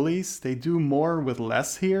compared to Bullies, they do more with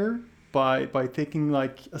less here by taking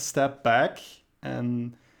like a step back,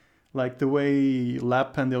 and like the way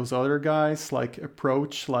Lep and those other guys like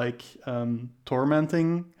approach like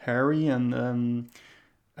tormenting Harry and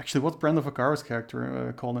Actually, what's Brenda Vaccara's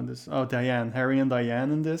character called in this? Oh, Diane. Harry and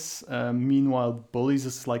Diane in this. Meanwhile, Bullies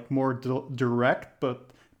is like more direct, but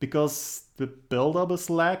because the build-up is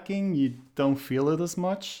lacking, you don't feel it as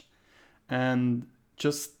much. And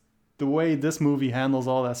just the way this movie handles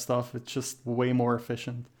all that stuff, it's just way more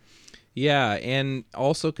efficient. Yeah, and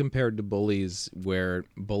also compared to Bullies, where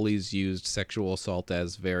Bullies used sexual assault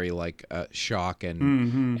as very like a shock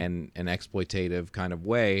and and an exploitative kind of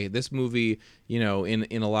way. This movie,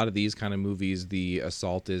 in a lot of these kind of movies, the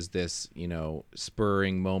assault is this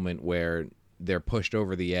spurring moment where they're pushed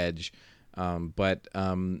over the edge. But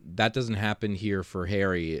that doesn't happen here for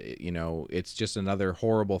Harry. It's just another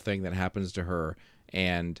horrible thing that happens to her,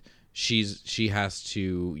 and she has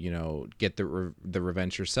to get the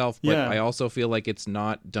revenge herself. But I also feel like it's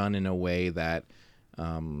not done in a way that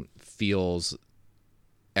feels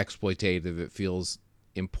exploitative. It feels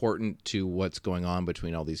important to what's going on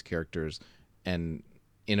between all these characters, and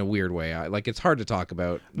in a weird way, it's hard to talk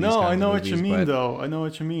about. I know what you mean, though. I know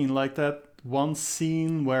what you mean. Like that one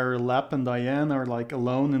scene where Lap and Diane are like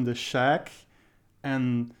alone in the shack,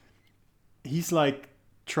 and he's like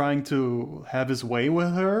trying to have his way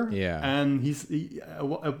with her, and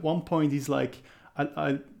at one point he's like,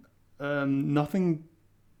 I nothing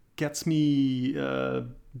gets me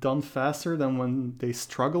done faster than when they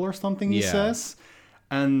struggle or something, he says.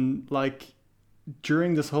 And like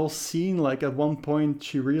during this whole scene, like at one point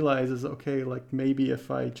she realizes, okay, like maybe if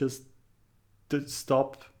I just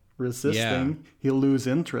stop resisting, he'll lose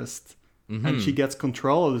interest. And she gets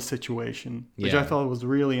control of the situation, which I thought was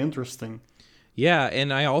really interesting. Yeah,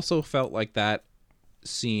 and I also felt like that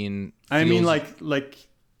scene. I mean, like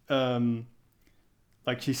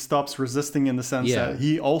she stops resisting in the sense that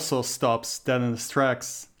he also stops dead in his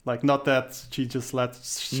tracks. Like, not that she just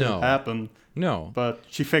lets shit happen. No, but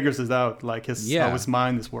she figures it out, like how his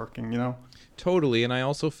mind is working. Totally, and I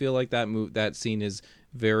also feel like that scene is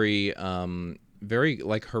very, very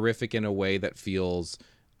like horrific in a way that feels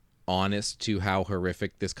honest to how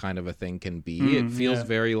horrific this kind of a thing can be. It feels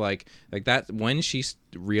very like that when she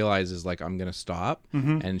realizes like I'm gonna stop,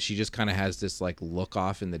 and she just kind of has this like look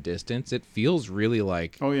off in the distance. It feels really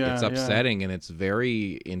like it's upsetting and it's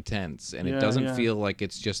very intense, and it doesn't feel like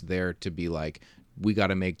it's just there to be like, we got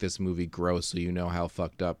to make this movie gross so you know how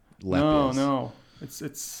fucked up Lep is. No,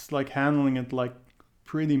 it's like handling it like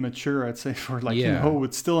pretty mature, I'd say, for like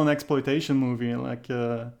it's still an exploitation movie, like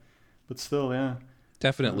but still,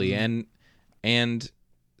 definitely. And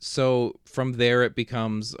so from there it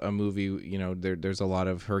becomes a movie, there's a lot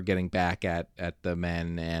of her getting back at the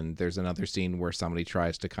men, and there's another scene where somebody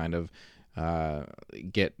tries to kind of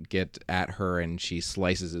get at her and she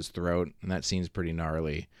slices his throat, and that scene's pretty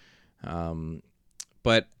gnarly.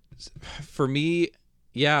 But for me,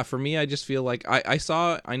 I just feel like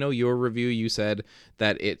I know your review, you said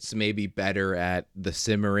that it's maybe better at the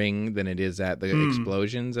simmering than it is at the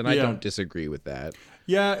explosions, and I don't disagree with that.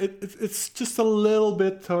 Yeah, it's just a little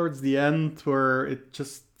bit towards the end where it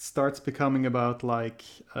just starts becoming about like,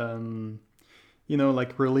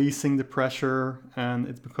 like releasing the pressure, and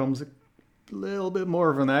it becomes a little bit more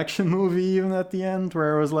of an action movie even at the end,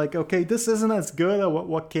 where I was like, okay, this isn't as good as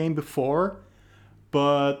what came before,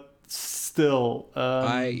 but still,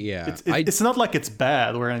 it's not like it's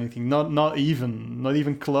bad or anything. Not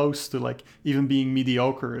even close to like even being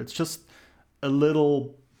mediocre. It's just a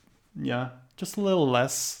little, just a little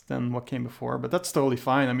less than what came before, but that's totally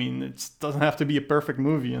fine. I mean, it doesn't have to be a perfect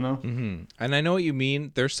movie, And I know what you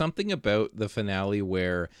mean. There's something about the finale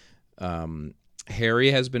where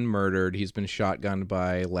Harry has been murdered. He's been shotgunned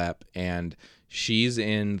by Lep, and she's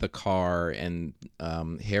in the car, and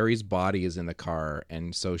Harry's body is in the car,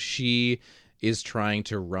 and so she is trying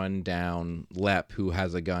to run down Lep, who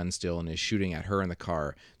has a gun still and is shooting at her in the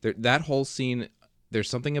car. That whole scene, there's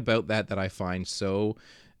something about that I find so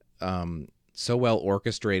well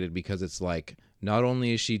orchestrated, because it's like, not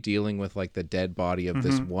only is she dealing with like the dead body of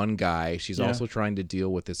this one guy, she's also trying to deal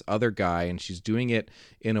with this other guy, and she's doing it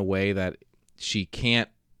in a way that she can't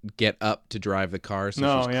get up to drive the car,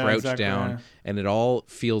 so she's crouched down, and it all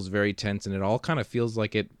feels very tense, and it all kind of feels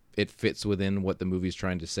like it fits within what the movie's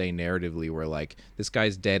trying to say narratively, where like this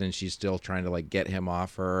guy's dead and she's still trying to like get him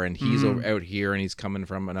off her, and he's out here and he's coming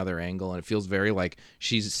from another angle, and it feels very like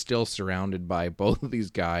she's still surrounded by both of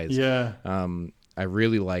these guys. I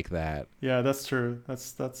really like that. Yeah, that's true.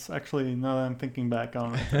 That's actually, now that I'm thinking back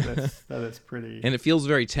on it, that is pretty. And it feels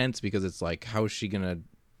very tense, because it's like, what's she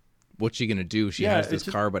gonna do? She has this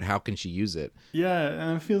car, but how can she use it? Yeah,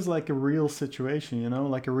 and it feels like a real situation,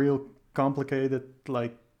 like a real complicated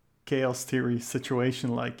like chaos theory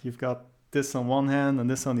situation. Like, you've got this on one hand and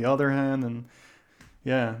this on the other hand, and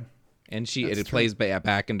And That's it true. plays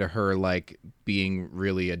back into her like being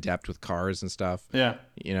really adept with cars and stuff. Yeah.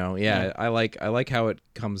 You know, I like how it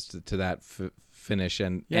comes to that finish.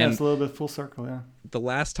 And it's a little bit full circle. Yeah. the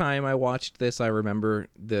last time I watched this, I remember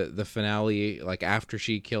the finale, like after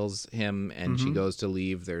she kills him and she goes to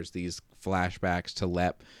leave, there's these flashbacks to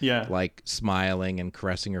Lep, like smiling and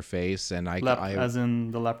caressing her face, and Lep, as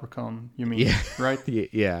in the Leprechaun, you mean? Right?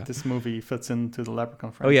 Yeah. This movie fits into the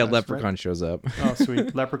Leprechaun franchise. Oh yeah, Leprechaun right? shows up. Oh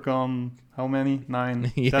sweet, Leprechaun. How many?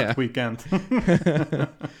 9 that weekend.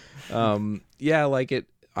 Yeah, like it.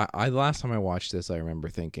 I last time I watched this, I remember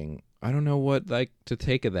thinking, I don't know what like to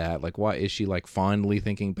take of that. Like, why is she like fondly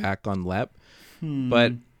thinking back on Lep?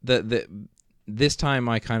 But this time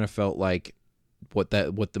I kind of felt like what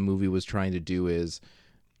the movie was trying to do is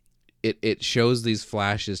it shows these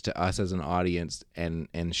flashes to us as an audience and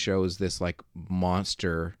shows this like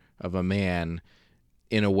monster of a man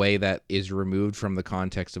in a way that is removed from the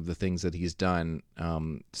context of the things that he's done.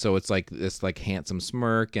 So it's like this like handsome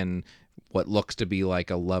smirk and what looks to be like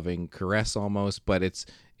a loving caress almost, but it's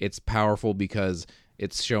powerful because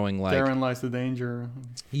it's showing like therein lies the danger.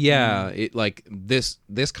 Yeah, it like this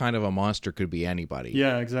kind of a monster could be anybody.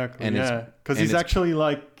 Yeah, exactly. And because he's actually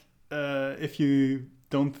like, if you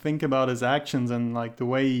don't think about his actions and like the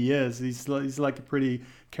way he is, he's like a pretty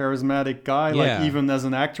charismatic guy. Yeah. Like even as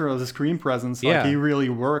an actor, as a screen presence, like he really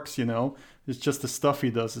works. You know, it's just the stuff he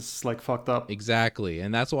does is like fucked up. Exactly,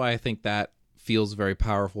 and that's why I think that feels very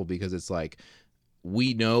powerful because it's like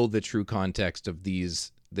we know the true context of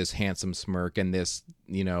this handsome smirk and this,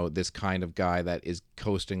 you know, this kind of guy that is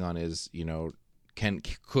coasting on his, you know,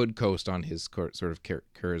 could coast on his sort of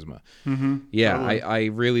charisma. Yeah, totally. I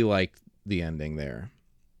really like the ending there,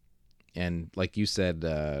 and like you said,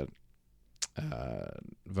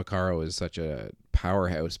 Vaccaro is such a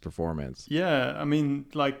powerhouse performance. Yeah, I mean,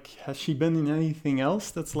 like, has she been in anything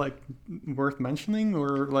else that's like worth mentioning,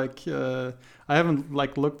 or like, I haven't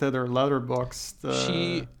like looked at her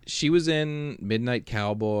Letterboxd. She was in Midnight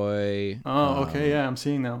Cowboy. Oh, okay, yeah, I'm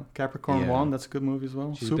seeing now. Capricorn 1, that's a good movie as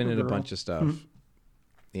well. She's been in a bunch of stuff.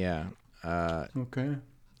 Yeah. Okay.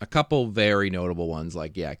 A couple very notable ones,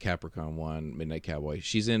 like Capricorn 1, Midnight Cowboy.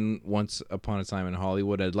 She's in Once Upon a Time in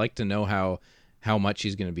Hollywood. I'd like to know how much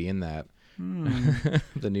she's going to be in that.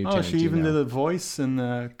 The new. Oh, she even did a voice in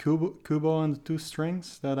Kubo and the Two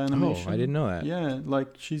Strings. That animation. Oh, I didn't know that. Yeah,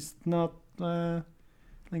 like she's not. I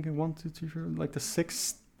think 1, 2, 3, 4, like the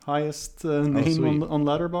 6th highest name on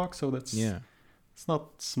Letterboxd. So that's it's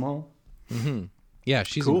not small. Yeah,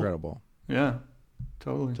 she's cool. incredible. Yeah.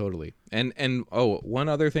 Totally. And one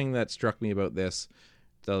other thing that struck me about this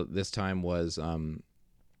time was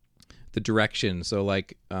the direction. So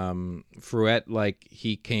like Fruet, like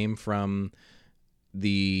he came from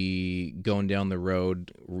the Going Down the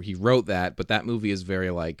Road. He wrote that, but that movie is very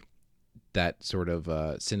like that sort of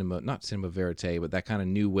not cinema verite, but that kind of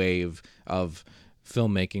new wave of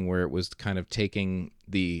filmmaking where it was kind of taking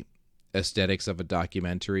the aesthetics of a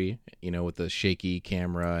documentary, you know, with the shaky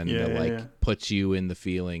camera and puts you in the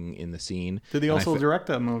feeling in the scene. Did he also direct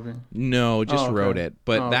that movie? No, just wrote it.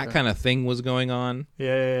 But that kind of thing was going on.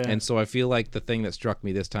 Yeah. And so I feel like the thing that struck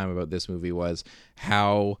me this time about this movie was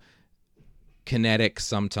how kinetic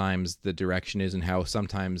sometimes the direction is and how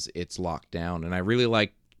sometimes it's locked down. And I really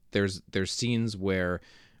like there's scenes where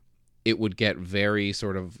it would get very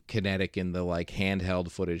sort of kinetic in the like handheld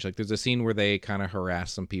footage. Like there's a scene where they kind of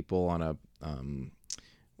harass some people on a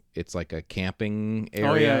it's like a camping area.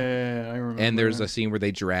 Oh yeah, I remember. And there's a scene where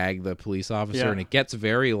they drag the police officer and it gets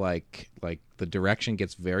very like the direction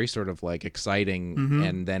gets very sort of like exciting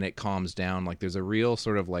and then it calms down. Like there's a real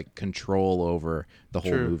sort of like control over the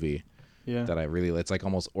whole movie. Yeah. That it's like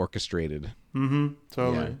almost orchestrated.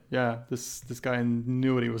 Totally. Yeah. This guy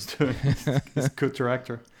knew what he was doing. He's a good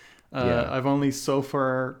director. I've only so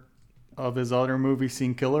far of his other movie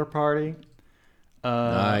seen Killer Party,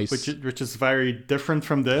 nice. which is very different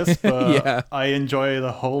from this, but I enjoy it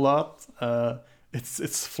a whole lot.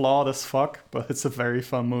 It's flawed as fuck, but it's a very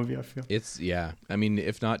fun movie, I feel. I mean,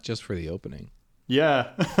 if not just for the opening.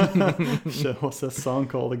 Yeah. Shit, what's that song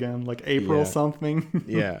called again? Like April something?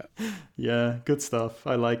 Yeah. Yeah, good stuff.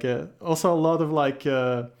 I like it. Also a lot of like,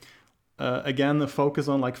 again, the focus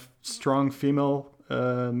on like strong female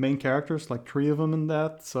main characters, like 3 of them in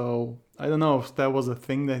that. So I don't know if that was a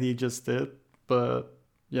thing that he just did, but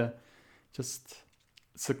yeah, just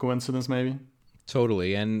it's a coincidence maybe.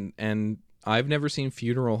 Totally. And I've never seen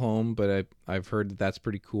Funeral Home, but I've heard that that's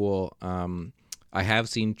pretty cool. I have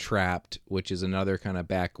seen Trapped, which is another kind of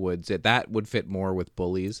backwoods. That would fit more with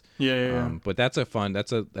Bullies. Yeah. But that's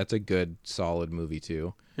a good solid movie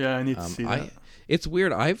too. Yeah, I need to see that. It's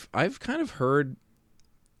weird. I've kind of heard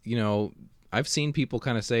you know, I've seen people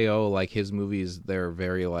kind of say, oh, like his movies, they're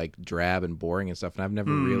very like drab and boring and stuff. And I've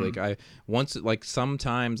never really,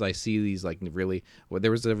 sometimes I see these like really, well,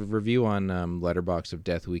 there was a review on Letterboxd of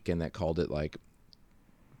Death Weekend that called it like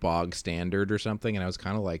bog standard or something. And I was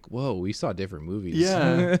kind of like, whoa, we saw different movies.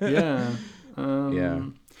 Yeah. Yeah. Yeah.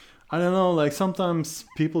 I don't know. Like sometimes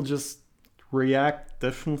people just react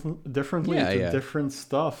differently to different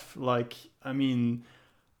stuff. Like, I mean,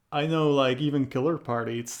 I know like even Killer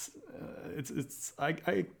Party, it's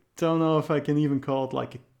I don't know if I can even call it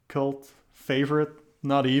like a cult favorite,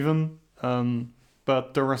 not even,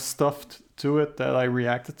 but there was stuff to it that I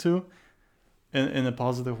reacted to in a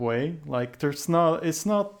positive way. Like it's not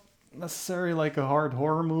necessarily like a hard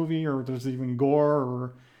horror movie, or there's even gore,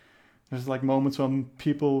 or there's like moments when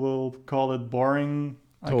people will call it boring,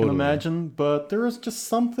 I can imagine, but there was just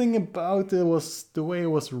something about it, was the way it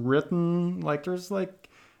was written. Like there's like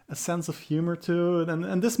a sense of humor to it,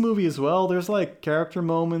 and this movie as well, there's like character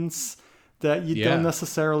moments that you don't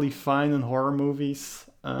necessarily find in horror movies,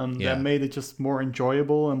 that made it just more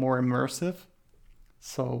enjoyable and more immersive.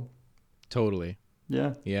 So totally.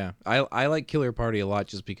 Yeah. I like Killer Party a lot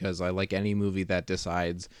just because I like any movie that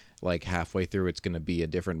decides like halfway through it's going to be a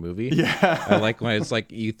different movie. Yeah. I like when it's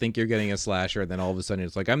like you think you're getting a slasher and then all of a sudden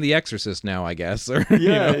it's like, I'm the Exorcist now, I guess. Or,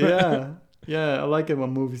 yeah. I like it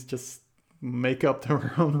when movies just make up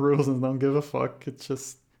their own rules and don't give a fuck. It's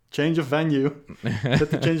just change of venue. Hit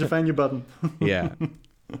the change of venue button. Yeah.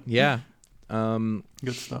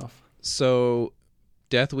 Good stuff. So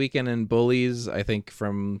Death Weekend and Bullies, I think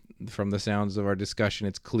from the sounds of our discussion,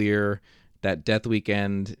 it's clear that Death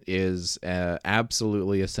Weekend is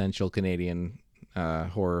absolutely essential Canadian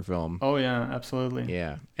horror film. Oh yeah, absolutely.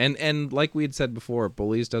 Yeah, and like we had said before,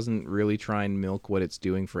 Bullies doesn't really try and milk what it's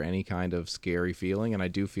doing for any kind of scary feeling, and I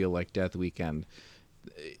do feel like Death Weekend,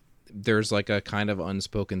 there's like a kind of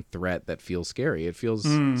unspoken threat that feels scary. It feels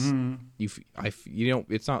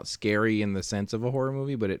it's not scary in the sense of a horror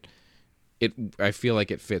movie, but I feel like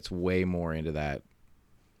it fits way more into that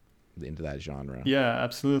genre. Yeah,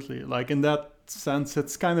 absolutely. Like in that sense,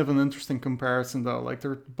 it's kind of an interesting comparison though. Like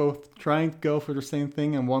they're both trying to go for the same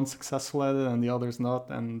thing, and one's successful at it and the other's not,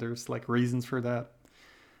 and there's like reasons for that.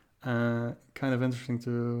 Kind of interesting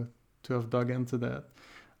to have dug into that.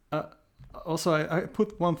 Also, I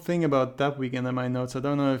put one thing about That Weekend in my notes. I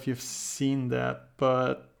don't know if you've seen that,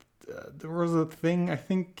 but there was a thing, I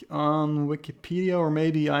think, on Wikipedia or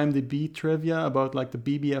maybe IMDb trivia about like the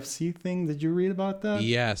BBFC thing. Did you read about that?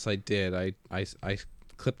 Yes, I did. I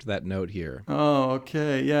clipped that note here. Oh,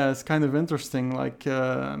 okay. Yeah, it's kind of interesting. Like,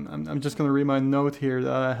 I'm just going to read my note here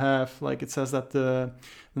that I have. Like, it says that the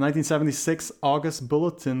 1976 August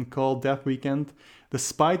Bulletin called Death Weekend,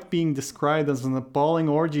 despite being described as an appalling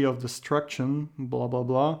orgy of destruction, blah, blah,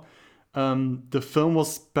 blah, the film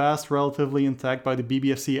was passed relatively intact by the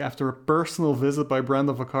BBFC after a personal visit by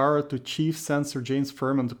Brenda Vaccaro to Chief Censor James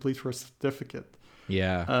Furman to plead for a certificate.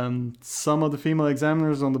 Yeah. Some of the female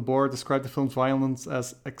examiners on the board described the film's violence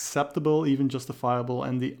as acceptable, even justifiable,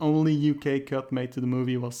 and the only UK cut made to the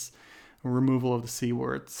movie was a removal of the C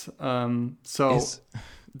words.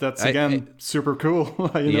 That's again super cool.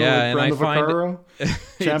 Like Brenda Vaccaro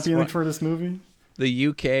championing for this movie. The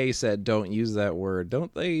UK said don't use that word.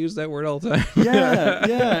 Don't they use that word all the time?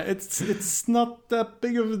 yeah. It's not that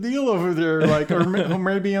big of a deal over there. Like, or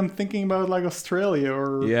maybe I'm thinking about like Australia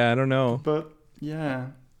or. Yeah, I don't know. But yeah,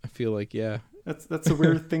 I feel like that's a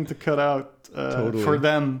weird thing to cut out totally. for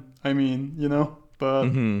them. I mean,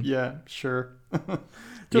 but yeah, sure.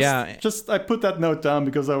 Just I put that note down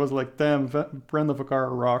because I was like, damn, Brenda Vaccaro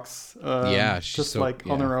rocks. Just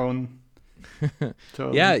on her own.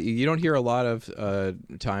 Totally. Yeah, you don't hear a lot of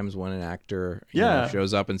times when an actor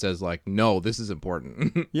shows up and says like, no, this is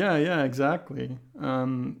important. yeah, exactly.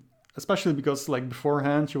 Especially because like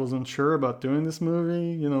beforehand she wasn't sure about doing this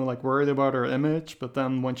movie, like worried about her image, but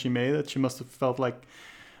then when she made it, she must have felt like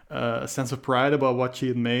a sense of pride about what she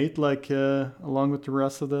had made, like along with the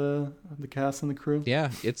rest of the cast and the crew.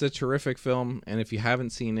 Yeah, it's a terrific film, and if you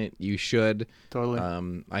haven't seen it, you should.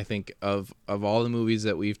 Totally. I think of all the movies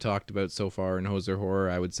that we've talked about so far in Hoser Horror,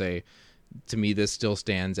 I would say, to me, this still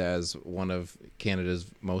stands as one of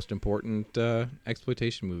Canada's most important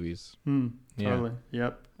exploitation movies. Totally.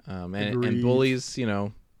 Yep. And Bullies,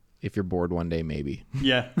 if you're bored one day, maybe.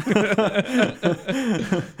 Yeah.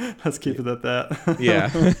 Let's keep it at that.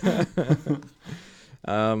 Yeah.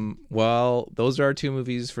 Well, those are our two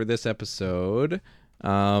movies for this episode.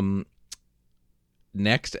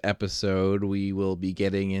 Next episode, we will be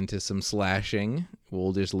getting into some slashing.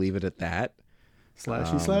 We'll just leave it at that.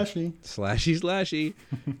 Slashy.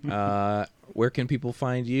 Where can people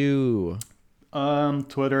find you?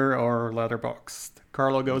 Twitter or Letterboxd.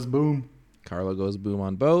 Carlo Goes Boom. Carlo Goes Boom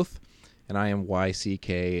on both. And I am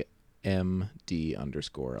YCKMD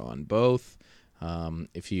 _ on both.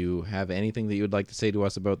 If you have anything that you would like to say to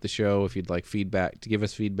us about the show, if you'd like feedback, to give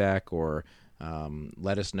us feedback, or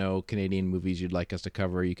let us know Canadian movies you'd like us to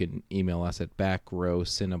cover, you can email us at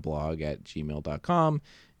backrowcineblog@gmail.com.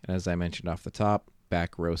 And as I mentioned off the top,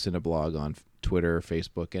 backrowcineblog on Twitter,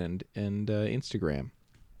 Facebook, and Instagram.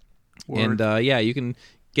 Word. And you can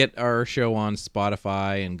get our show on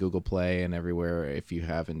Spotify and Google Play and everywhere. If you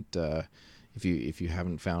haven't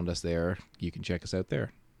found us there, you can check us out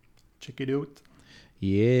there. Check it out.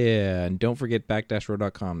 Yeah, and don't forget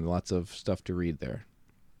back-row.com. Lots of stuff to read there.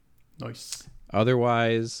 Nice.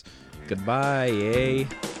 Otherwise, goodbye, eh?